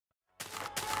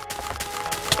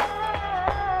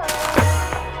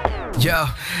Yo,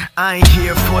 I ain't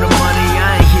here for the money,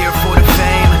 I ain't here for the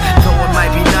fame. Though it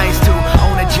might be nice to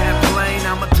own a jet plane,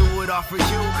 I'ma do it all for you.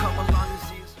 Come along and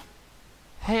see us.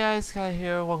 Hey guys, Skyla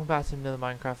here. Welcome back to another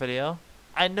Minecraft video.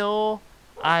 I know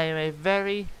I am a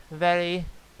very, very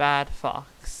bad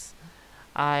fox.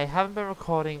 I haven't been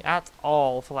recording at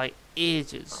all for like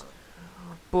ages,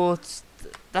 but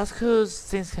that's because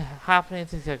things kept happening,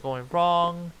 things kept going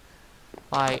wrong.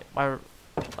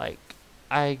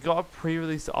 I got a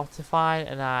pre-release to Optifine,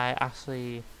 and I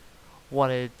actually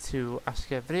wanted to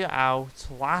get a video out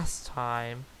last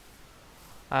time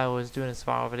I was doing a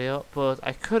survival video, but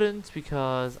I couldn't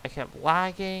because I kept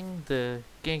lagging, the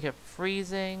game kept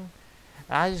freezing,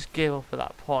 and I just gave up at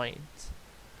that point.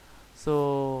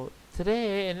 So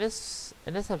today, in this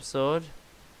episode,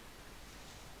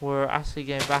 we're actually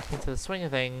getting back into the swing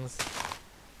of things,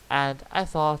 and I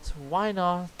thought, why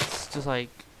not just like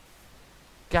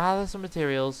gather some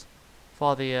materials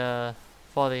for the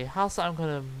house that I'm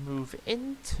gonna move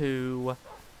into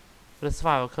for the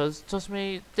survival. Because trust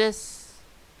me, this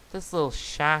little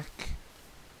shack,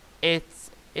 it's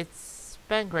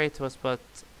been great to us, but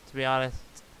to be honest,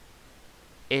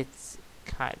 it's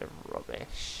kind of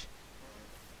rubbish.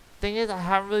 Thing is, I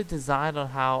haven't really designed on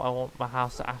how I want my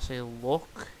house to actually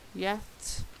look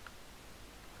yet.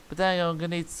 But then I'm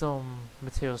gonna need some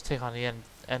materials to take on the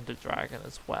Ender Dragon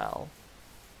as well.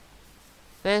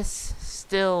 This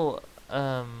still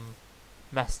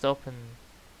messed up and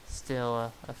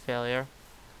still a failure.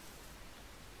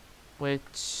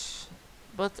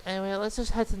 But anyway, let's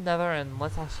just head to Nether and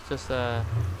let's actually just try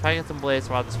to get some blaze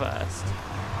rods first.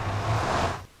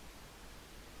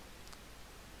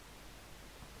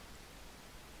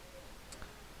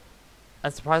 I'm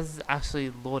surprised it's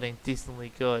actually loading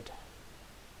decently good.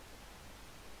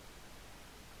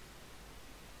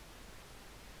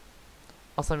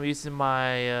 Also, I'm using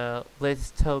my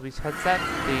latest Toby's headset. I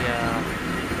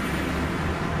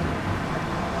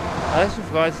actually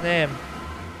forgot its name.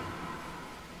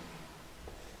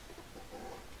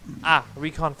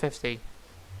 Recon 50.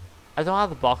 I don't have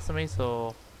the box on me,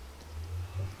 so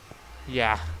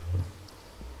yeah.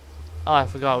 Oh, I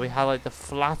forgot we had like the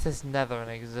flattest nether in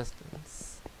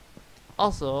existence.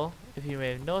 Also, if you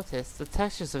may have noticed, the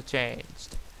textures have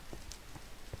changed.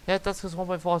 Yeah, that's because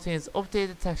 1.14 is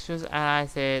updated textures, and I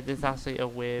say this is actually a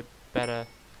way better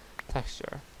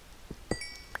texture.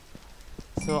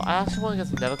 So I actually want to get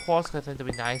some nether quartz because I think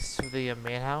that'd be nice for the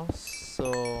main house.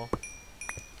 So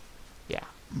yeah.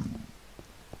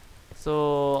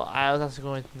 So I was actually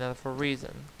going to nether for a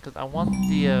reason, because I want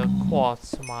the quartz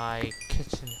to my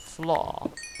kitchen floor.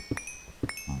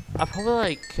 I probably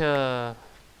like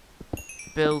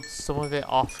build some of it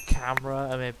off camera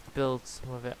and maybe build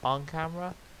some of it on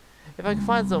camera. If I can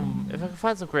find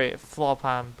some great floor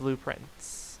plan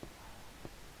blueprints,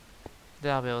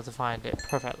 then I'll be able to find it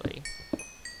perfectly.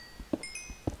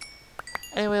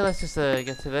 Anyway, let's just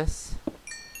get to this.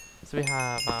 So we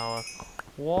have our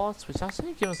quartz, which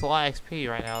actually gives us a lot of XP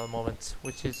right now at the moment,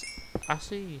 which is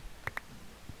actually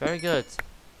very good.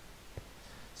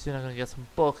 Soon I'm gonna get some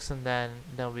books, and then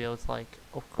we'll be able to like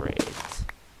upgrade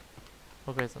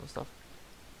some stuff.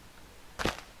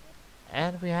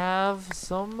 And we have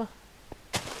some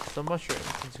mushrooms.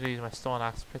 I'm just gonna use my stone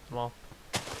axe to pick them up,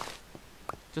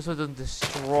 just so it doesn't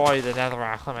destroy the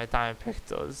netherrack like my diamond pick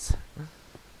does.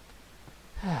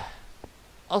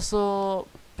 Also,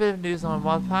 bit of news on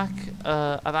my mod pack.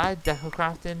 I've added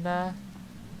DecoCraft in there,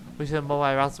 which is a mod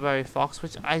by Raspberry Fox,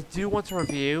 which I do want to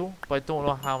review, but I don't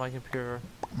know how my computer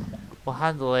will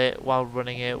handle it while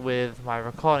running it with my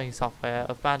recording software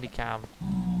of Bandicam.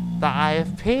 That I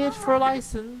have paid for a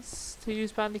license to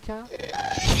use Bandicam,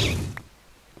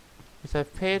 which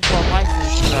I've paid for a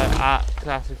license to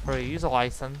actually for a user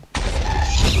license,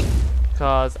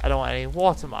 because I don't want any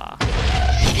watermark.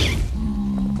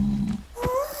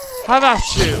 How about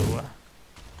you?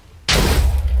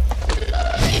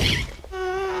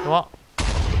 What?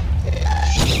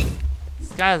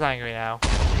 This guy's angry now.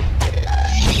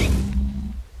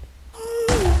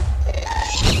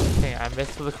 Okay, I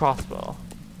missed with the crossbow.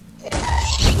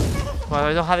 Well,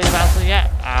 I don't have the advancement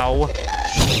yet. Ow.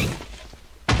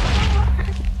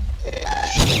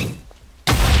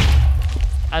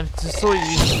 I'm just so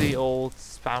used to the old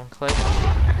spam clip.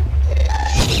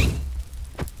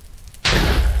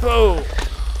 Boom!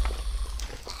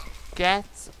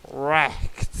 Get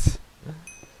wrecked.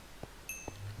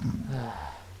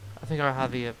 I think I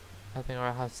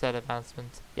have said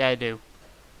advancement. Yeah, I do.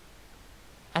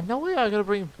 And no way I'm gonna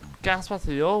bring gas back to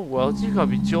the old world. You gotta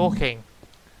be joking.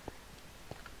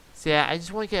 So yeah, I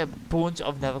just want to get a bunch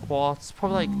of nether quartz,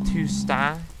 probably like 2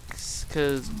 stacks,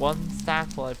 because 1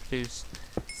 stack will produce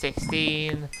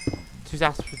 16, 2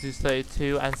 stacks produce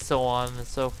 32, and so on and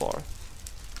so forth.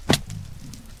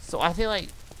 So I think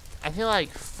like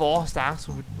 4 stacks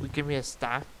would give me a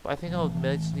stack, but I think I'll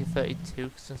merge need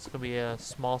 32 since it's gonna be a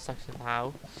small section of the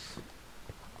house,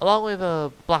 along with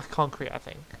a black concrete. I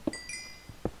think.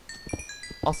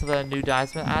 Also, the new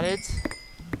dye's been added,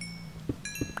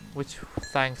 which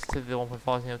thanks to the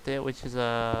 1.14 update, which is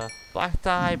a black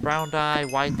dye, brown dye,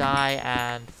 white dye,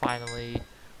 and finally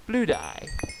blue dye.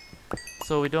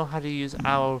 So we don't have to use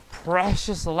our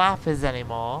precious lapis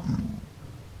anymore,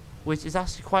 which is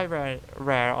actually quite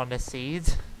rare on this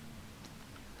seed.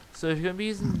 So if you're gonna be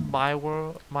using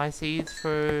my seeds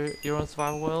for your own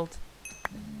survival world,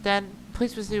 then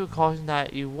please proceed with caution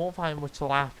that you won't find much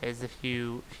lapis if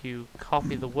you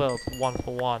copy the world one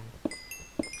for one.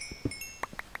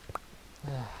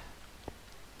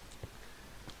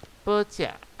 But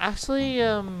yeah, actually,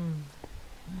 how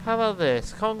about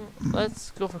this?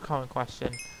 Let's go for a common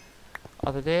question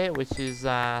of the day, which is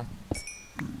that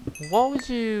what would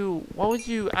you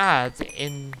add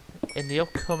in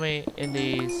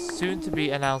the soon to be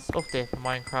announced update for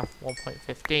Minecraft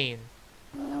 1.15?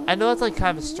 I know it's like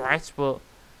kind of a stretch, but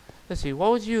let's see,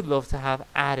 what would you love to have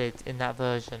added in that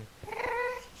version?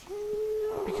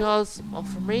 Because, well,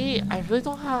 for me, I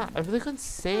really couldn't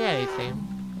say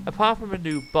anything apart from a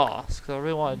new boss, because I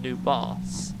really want a new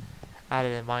boss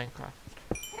added in Minecraft.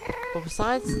 But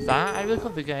besides that, I really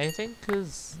couldn't think of anything,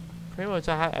 because pretty much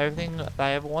I have everything that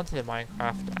I ever wanted in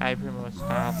Minecraft. I pretty much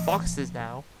have foxes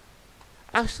now.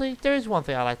 Actually, there is one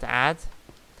thing I'd like to add.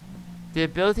 The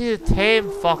ability to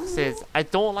tame foxes. I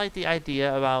don't like the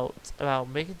idea about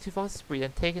making 2 foxes breed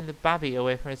and taking the baby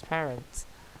away from his parents.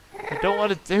 I don't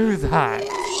want to do that.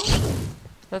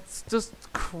 That's just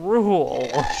cruel.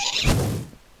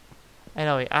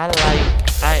 Anyway, I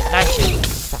like nice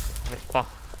things.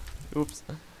 Oops.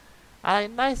 I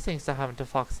like nice things to happen to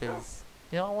foxes.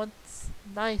 You know, I want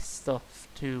nice stuff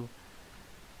to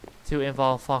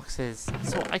involve foxes.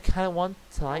 So I kind of want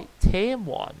to like tame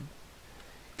one.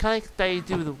 Kind of like that you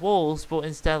do with the wolves, but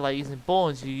instead of like using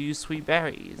bones, you use sweet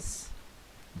berries.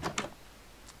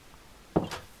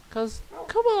 Cause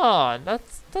come on,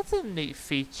 that's a neat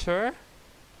feature.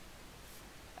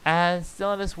 And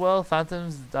still in this world,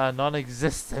 phantoms are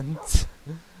non-existent.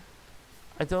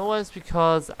 I don't know whether it's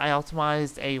because I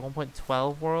optimized a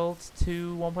 1.12 world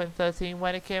to 1.13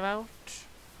 when it came out,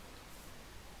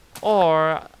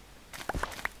 or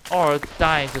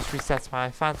dying just resets my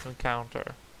phantom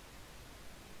counter.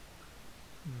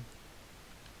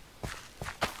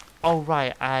 Oh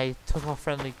right, I took off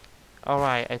friendly.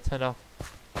 Alright, I turned off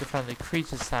the friendly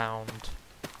creature sound.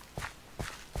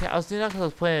 Yeah, I was doing that because I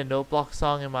was playing a note block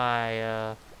song in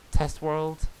my test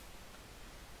world.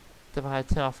 Then I had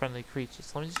to turn off friendly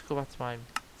creatures. Let me just go back to my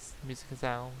music and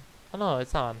sound. Oh no,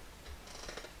 it's on.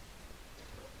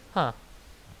 Huh.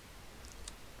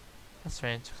 That's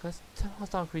strange. Let's turn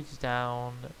hostile creatures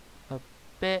down a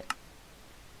bit.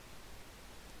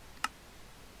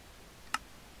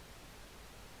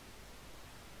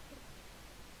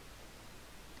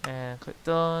 And click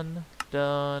done,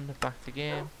 back to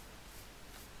game.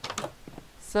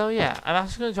 So yeah, I'm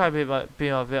actually going to try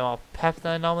being a bit more pep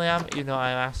than I normally am, even though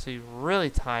I'm actually really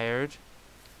tired.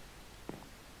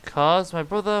 Cause my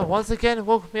brother once again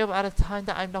woke me up at a time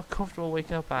that I'm not comfortable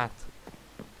waking up at.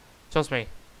 Trust me,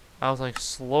 I was like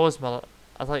slow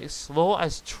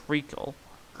as treacle.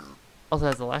 Also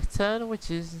there's a lectern, which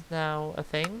is now a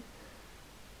thing.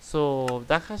 So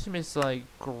that actually makes like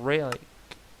great like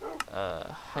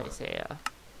how do you say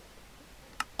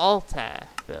altar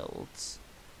builds.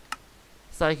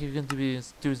 It's like you're going to be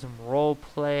doing some role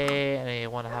play and you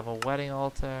want to have a wedding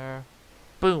altar.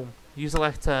 Boom! Use a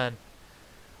lectern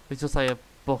with just like a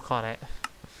book on it.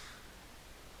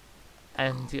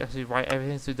 And you actually write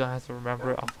everything so you don't have to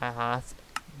remember it off by heart.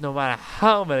 No matter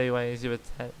how many weddings you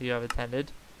have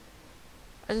attended.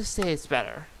 I just say it's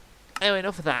better. Anyway,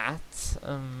 enough of that.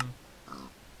 I'm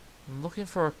looking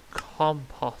for a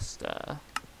composter.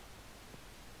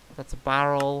 That's a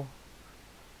barrel.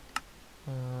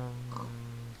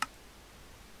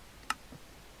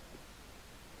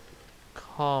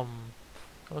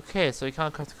 Okay, so you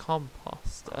can't craft a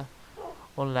composter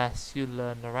unless you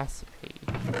learn the recipe,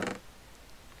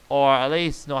 or at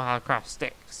least know how to craft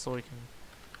sticks, so you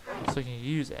can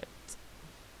use it.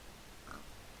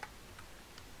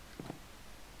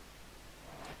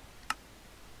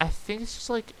 I think it's just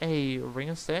like a ring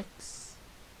of sticks.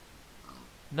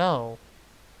 No.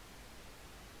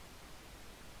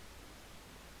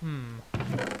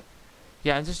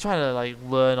 Yeah, I'm just trying to like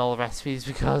learn all the recipes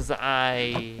because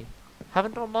I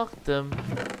haven't unlocked them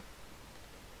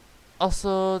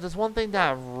Also, there's one thing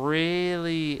that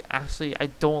really, actually, I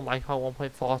don't like about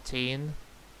 1.14. And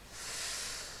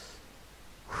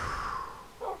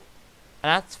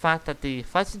that's the fact that the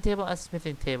fletching table and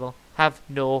smithing table have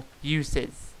no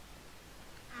uses.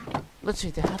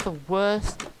 Literally, they have the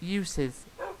worst uses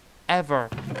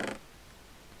ever.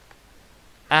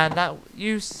 And that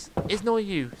use is no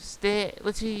use. They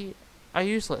literally are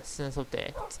useless in this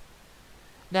update.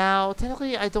 Now,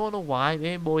 technically, I don't know why.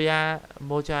 Maybe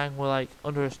Mojang were like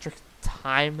under a strict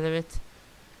time limit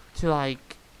to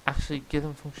like actually give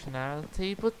them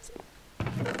functionality. But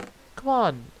come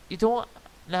on, you don't.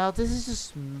 Now, this is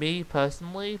just me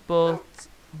personally, but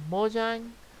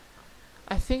Mojang,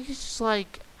 I think it's just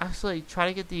like actually try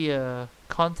to get the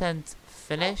content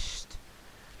finished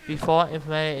before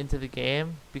implementing it into the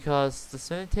game, because the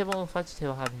smithing table and the fletching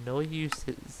table have no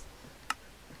uses,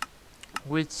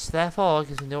 which therefore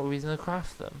gives me no reason to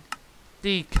craft them.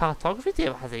 The cartography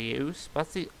table has a use, but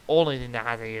that's the only thing that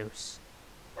has a use.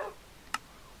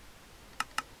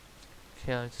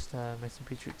 Okay, let me just make some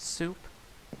beetroot soup.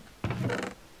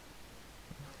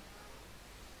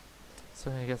 So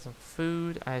I'm gonna get some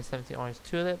food. I have 17 orange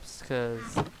tulips,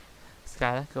 because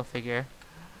Skyla, go figure.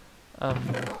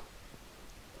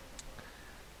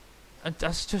 I'm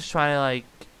just trying to like,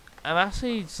 I'm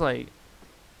actually just like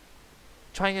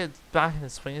trying to get back in the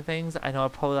swing of things. I know I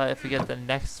probably like forget the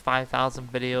next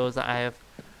 5,000 videos that I have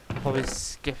probably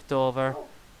skipped over,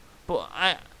 but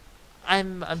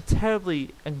I'm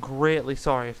terribly and greatly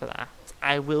sorry for that.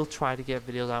 I will try to get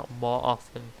videos out more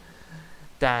often,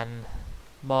 and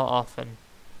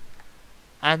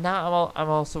now I'm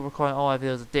also recording all my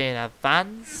videos a day in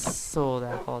advance, so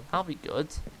therefore that'll be good.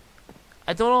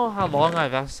 I don't know how long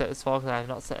I've actually set this for, because I have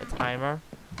not set a timer.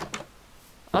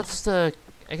 I'll just I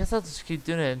guess I'll just keep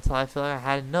doing it until I feel like I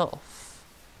had enough.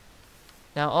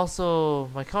 Now also,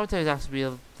 my commentary is actually be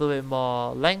a little bit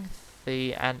more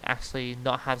lengthy and actually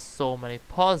not have so many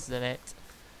pauses in it,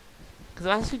 because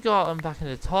I've actually gotten back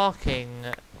into talking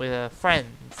with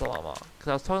friends a lot more, because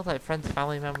I was talking to like friends and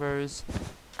family members,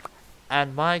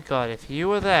 and my god, if you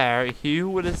were there, you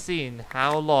would have seen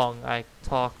how long I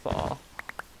talk for.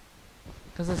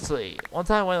 Because literally, one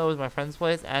time I went over to my friend's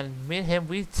place, and me and him,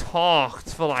 we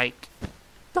talked for like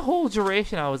the whole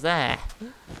duration I was there.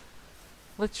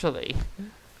 Literally.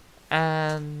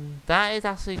 And that is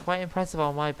actually quite impressive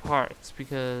on my part,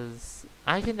 because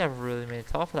I can never really make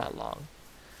talk for that long.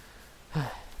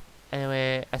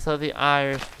 Anyway, I saw the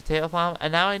Irish potato farm,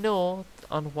 and now I know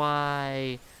on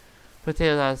why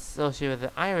potatoes are associated with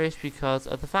the Irish, because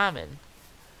of the famine.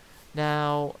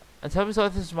 Now, and tell me so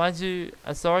if this reminds you,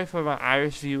 I'm sorry for my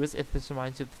Irish viewers if this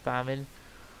reminds you of the famine,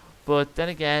 but then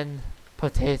again,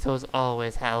 potatoes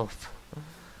always help.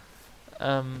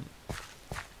 I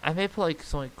may put like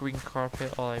some like green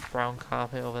carpet or like brown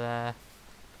carpet over there,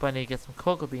 but I need to get some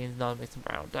cocoa beans now to make some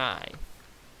brown dye.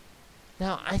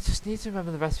 Now, I just need to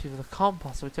remember the recipe for the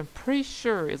composter, which I'm pretty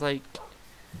sure is like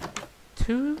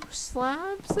 2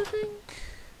 slabs, I think?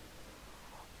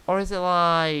 Or is it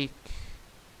like...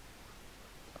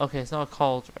 Okay, it's not a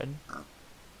cauldron.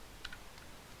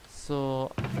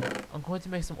 So, I'm going to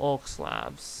make some oak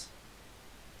slabs.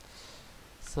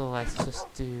 So let's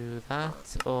just do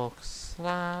that. Oak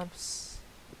slabs.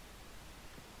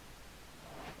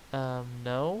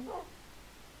 No.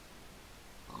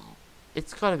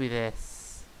 It's gotta be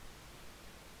this.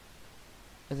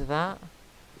 Is it that?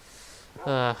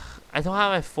 I don't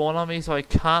have my phone on me, so I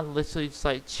can't literally just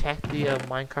like check the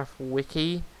Minecraft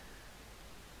wiki.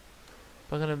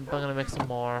 But I'm gonna make some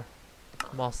more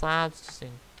slabs just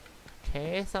in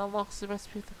case that unlocks the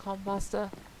recipe for the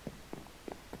composter.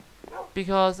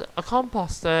 Because a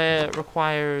composter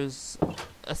requires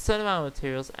a certain amount of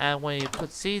materials, and when you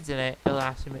put seeds in it, it'll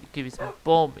actually give you some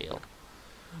bone meal.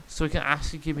 So it can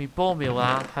actually give me bone meal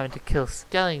without having to kill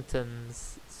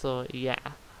skeletons. So yeah.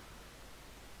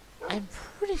 I'm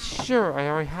pretty sure I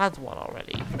already had one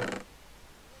already.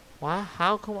 Why?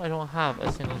 How come I don't have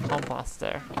a single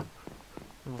composter?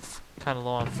 Oof, kind of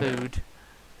low on food.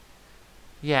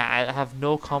 Yeah, I have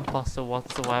no composter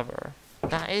whatsoever.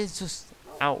 That is just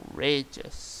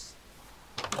outrageous.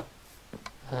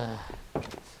 I'm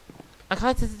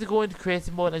kind of tempted to go into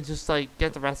creative mode and just like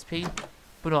get the recipe,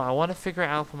 but no, I want to figure it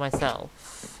out for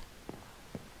myself.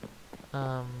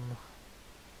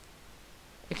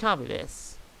 It can't be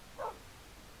this.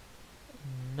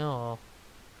 No.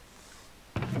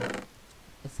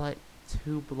 It's like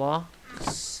 2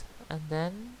 blocks, and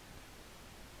then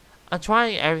I'm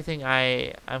trying everything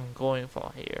I am going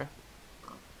for here.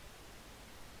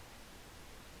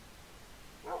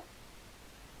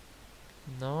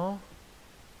 No.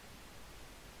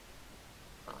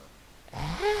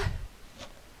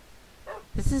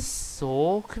 This is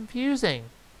so confusing.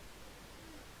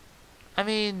 I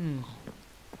mean,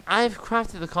 I've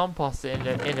crafted the composter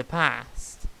in the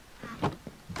past,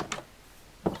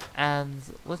 and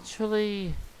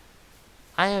literally,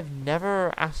 I have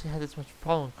never actually had this much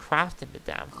problem crafting the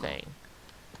damn thing.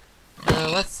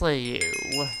 Let's slay you,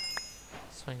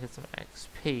 so I can get some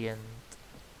XP and.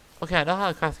 Okay, I know how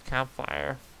to craft a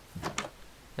campfire.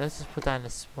 Let's just put that in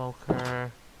the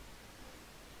smoker.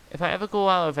 If I ever go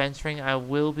out adventuring, I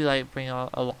will be like bringing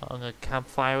along a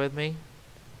campfire with me.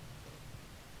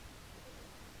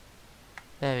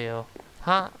 There we go.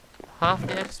 Half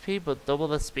the XP, but double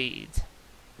the speed.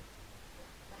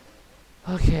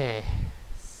 Okay.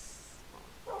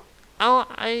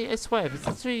 I swear, if it's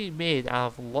literally made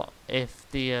out of if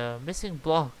the missing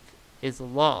block is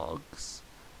logs.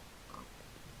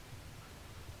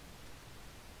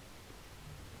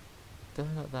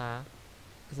 Definitely not that.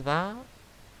 Is it that?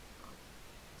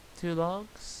 2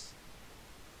 logs?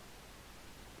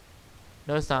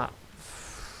 No, it's not.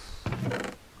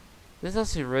 This is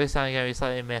actually really starting to get me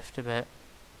slightly miffed a bit.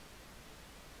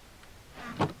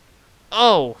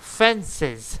 Oh,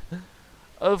 fences!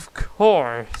 Of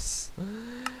course!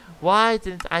 Why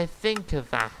didn't I think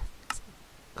of that?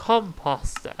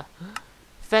 Composter.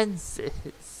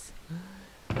 Fences.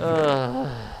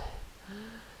 Ugh.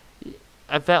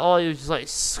 I bet all you just like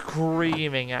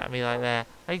screaming at me like that.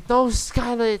 Like, no,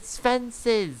 Skyla, it's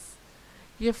fences!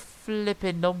 You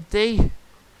flipping numpty!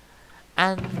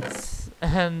 And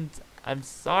I'm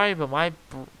sorry, but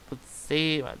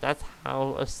see, that's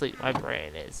how asleep my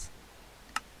brain is.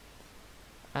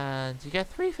 And you get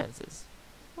 3 fences.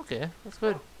 Okay, that's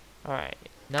good. Alright,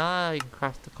 now I can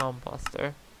craft the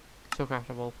composter. Show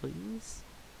craftable, please.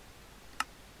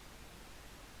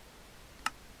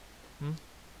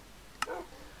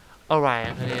 Alright,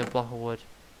 I'm gonna need a block of wood.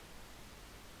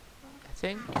 I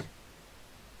think.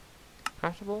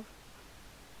 Craftable?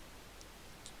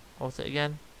 What's it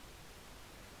again?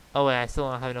 Oh wait, I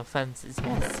still don't have enough fences.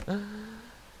 Yes.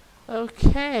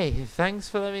 Okay, thanks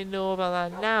for letting me know about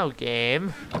that now,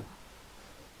 game.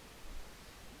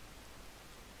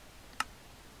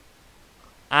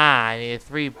 Ah, I need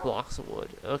 3 blocks of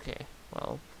wood. Okay,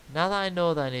 well, now that I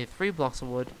know that I need 3 blocks of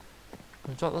wood,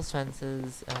 I'm gonna drop those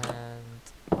fences and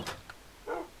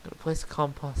gonna place a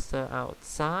composter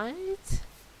outside,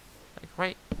 like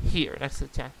right here next to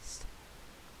the chest.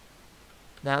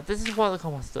 Now, this is what the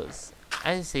compost does.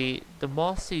 As you see, the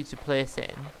more seeds you place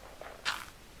in,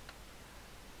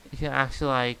 you can actually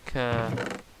like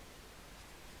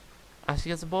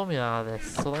actually get some bone meal out of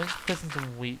this. So let me just put in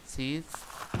some wheat seeds.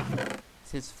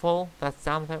 Seeds full. That's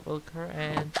down without will occur,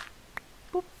 and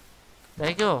boop. There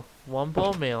you go. 1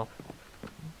 bone meal.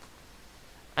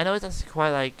 I know it's actually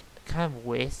quite like kind of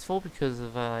wasteful because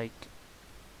of like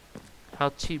how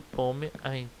cheap bone meal. I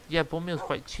mean, yeah, bone meal is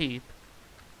quite cheap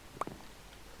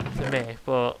to make,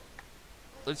 but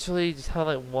literally just have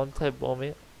like 1 type bone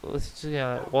meal. Literally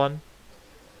like 1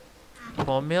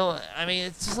 bone meal. I mean,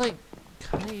 it's just like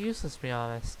kind of useless to be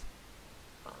honest.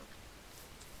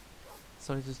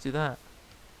 So we just do that.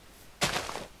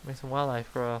 Make some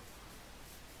wildlife grow.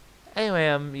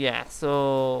 Anyway, yeah.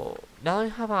 So now we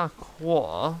have our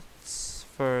quartz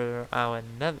for our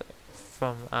nether,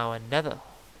 from our nether.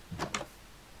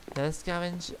 Let's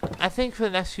scavenge. I think for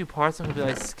the next few parts, I'm gonna be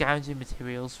like scavenging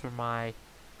materials for my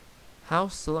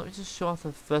house. So let me just show off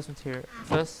the first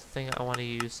thing I want to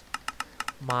use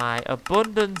my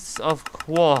abundance of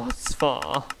quartz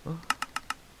for.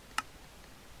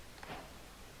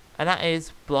 And that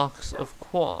is blocks of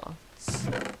quartz.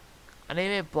 I need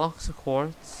to make blocks of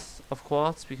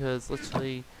quartz because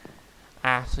literally I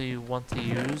actually want to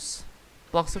use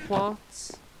blocks of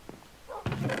quartz.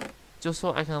 Just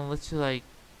so I can literally like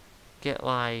get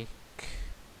like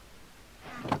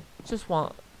just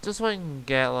so I can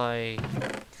get like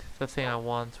the thing I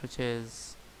want, which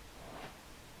is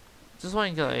just so I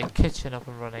can get like a kitchen up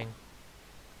and running.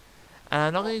 And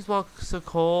I'm not gonna use blocks of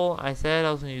coal. I said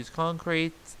I was gonna use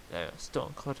concrete.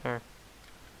 Stone cutter.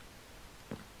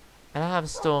 And I have a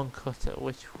stone cutter,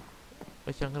 which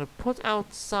I'm gonna put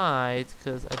outside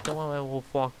because I don't want my wolf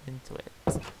walking into it.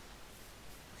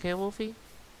 Okay, Wolfie.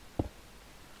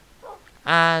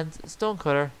 And stone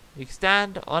cutter, you can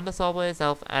stand on the saw blade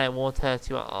itself and it won't hurt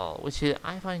you at all, which is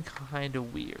I find kind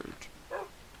of weird.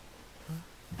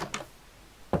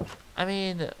 I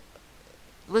mean,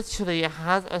 literally, it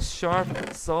has a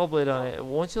sharp saw blade on it.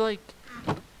 Won't you like?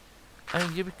 I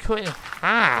mean, you'd be cut in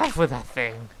half with that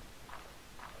thing.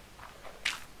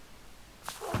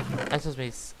 That's just me.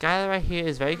 Skyla right here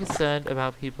is very concerned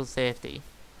about people's safety.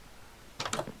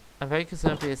 I'm very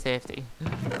concerned for your safety.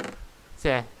 So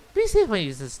yeah, be safe when you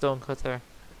use the stone cutter.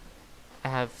 I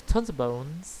have tons of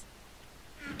bones,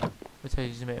 which I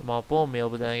usually make more bone meal,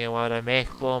 but then again, why would I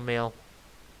make bone meal?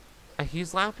 I can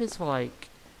use lapis for like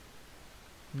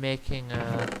making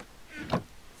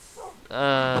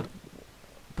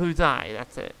blue dye,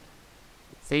 that's it.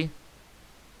 See?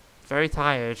 Very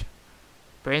tired.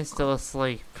 Brain's still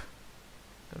asleep.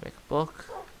 Gonna make a book.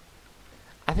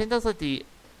 I think that's like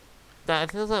I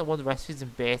think that's like one of the recipes in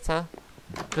beta.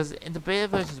 Because in the beta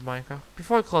version of Minecraft,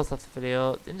 before I close off the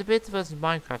video, in the beta version of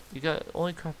Minecraft, you got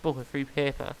only craft book with free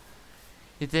paper.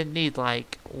 You didn't need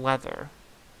like leather.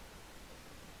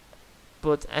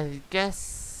 But I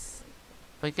guess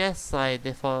like they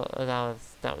thought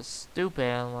that was stupid,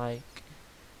 and like,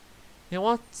 you know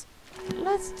what?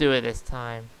 Let's do it this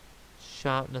time.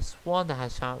 Sharpness 1, that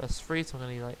has sharpness 3, so I'm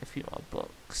gonna need like a few more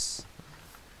books.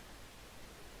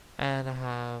 And I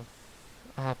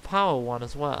have power 1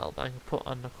 as well that I can put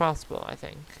on the crossbow, I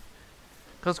think.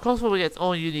 Because crossbow will get its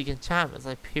own unique enchantments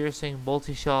like piercing,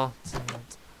 multi-shot,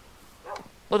 and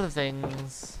other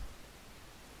things.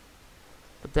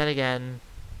 But then again,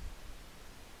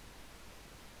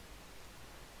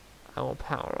 I want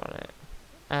power on it.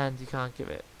 And you can't give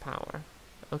it power.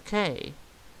 Okay.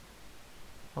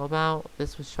 What about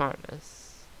this with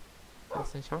sharpness?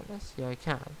 This in sharpness? Yeah, I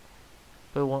can.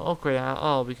 But it won't upgrade at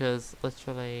all because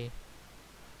literally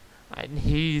I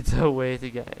need a way to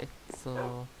get it.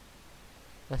 So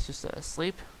let's just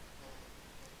sleep.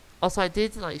 Also, I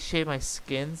did like shave my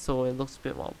skin so it looks a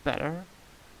bit more better.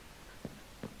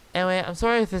 Anyway, I'm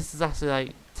sorry if this is actually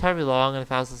like terribly long and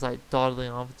if I was just like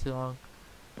dawdling on for too long.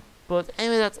 But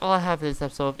anyway, that's all I have for this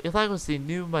episode. If you like what's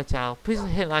new to my channel, please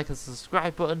hit like and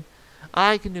subscribe button.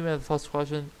 I can do my first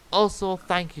squadron. Also,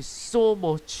 thank you so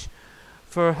much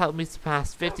for helping me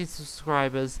surpass 50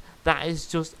 subscribers. That is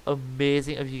just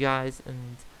amazing of you guys,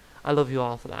 and I love you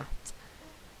all for that.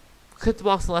 Click the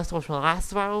box on the left to watch my last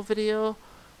survival video.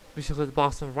 Be sure to click the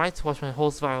box on the right to watch my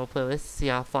whole survival playlist to see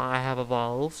how far I have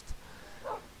evolved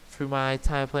through my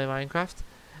time playing Minecraft.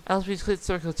 Else please click the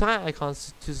circle giant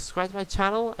icons to subscribe to my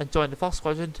channel and join the Fox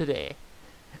Squadron today.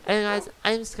 Anyway guys,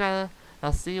 I'm Skyla, and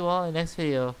I'll see you all in the next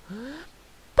video.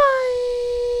 Bye!